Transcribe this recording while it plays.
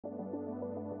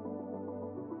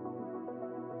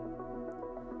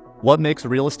What makes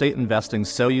real estate investing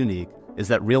so unique is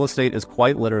that real estate is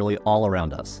quite literally all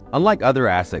around us. Unlike other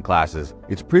asset classes,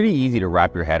 it's pretty easy to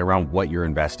wrap your head around what you're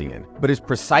investing in. But it's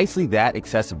precisely that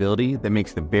accessibility that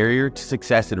makes the barrier to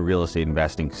success in real estate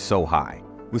investing so high.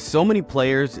 With so many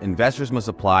players, investors must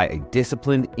apply a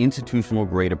disciplined,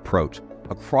 institutional-grade approach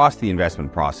across the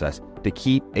investment process to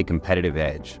keep a competitive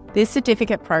edge. This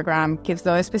certificate program gives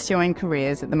those pursuing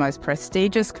careers at the most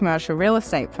prestigious commercial real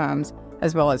estate firms,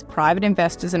 as well as private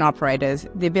investors and operators,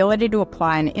 the ability to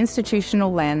apply an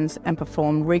institutional lens and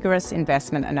perform rigorous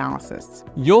investment analysis.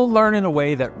 You'll learn in a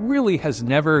way that really has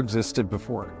never existed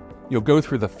before. You'll go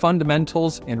through the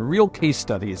fundamentals and real case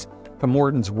studies from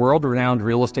Wharton's world-renowned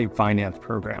real estate finance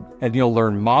program, and you'll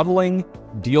learn modeling,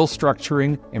 deal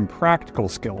structuring, and practical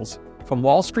skills from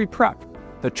Wall Street Prep,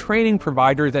 the training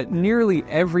provider that nearly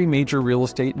every major real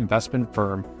estate investment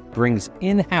firm brings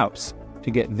in-house to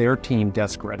get their team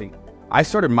desk ready. I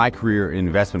started my career in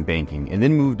investment banking and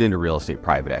then moved into real estate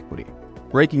private equity.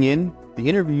 Breaking in, the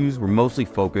interviews were mostly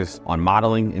focused on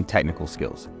modeling and technical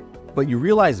skills. But you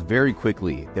realize very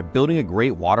quickly that building a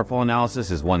great waterfall analysis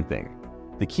is one thing.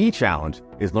 The key challenge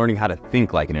is learning how to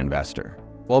think like an investor.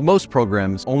 While most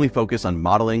programs only focus on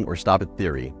modeling or stop at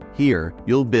theory, here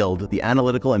you'll build the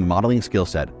analytical and modeling skill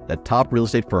set that top real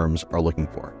estate firms are looking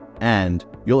for. And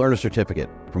you'll earn a certificate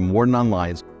from Wharton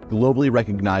Online's globally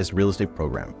recognized real estate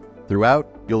program.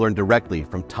 Throughout, you'll learn directly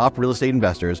from top real estate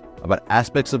investors about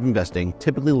aspects of investing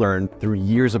typically learned through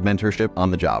years of mentorship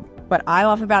on the job. What I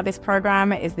love about this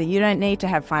program is that you don't need to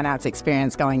have finance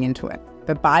experience going into it.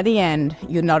 But by the end,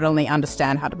 you'll not only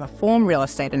understand how to perform real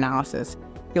estate analysis,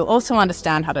 you'll also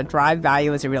understand how to drive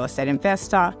value as a real estate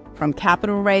investor, from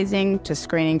capital raising to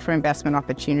screening for investment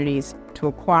opportunities, to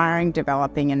acquiring,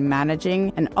 developing, and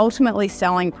managing, and ultimately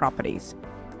selling properties.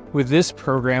 With this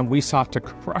program, we sought to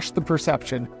crush the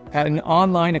perception that an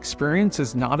online experience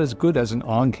is not as good as an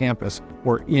on-campus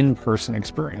or in-person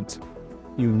experience.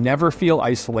 You never feel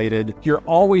isolated. You're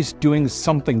always doing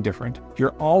something different.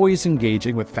 You're always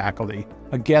engaging with faculty,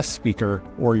 a guest speaker,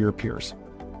 or your peers.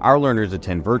 Our learners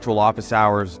attend virtual office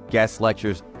hours, guest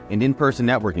lectures, and in-person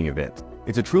networking events.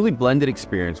 It's a truly blended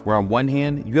experience where on one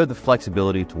hand, you have the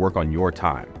flexibility to work on your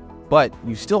time, but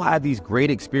you still have these great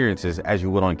experiences as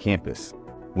you would on campus.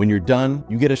 When you're done,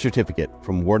 you get a certificate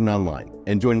from Wharton Online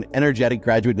and join an energetic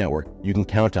graduate network you can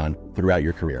count on throughout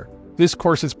your career. This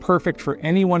course is perfect for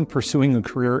anyone pursuing a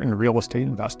career in real estate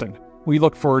investing. We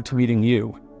look forward to meeting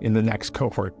you in the next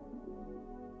cohort.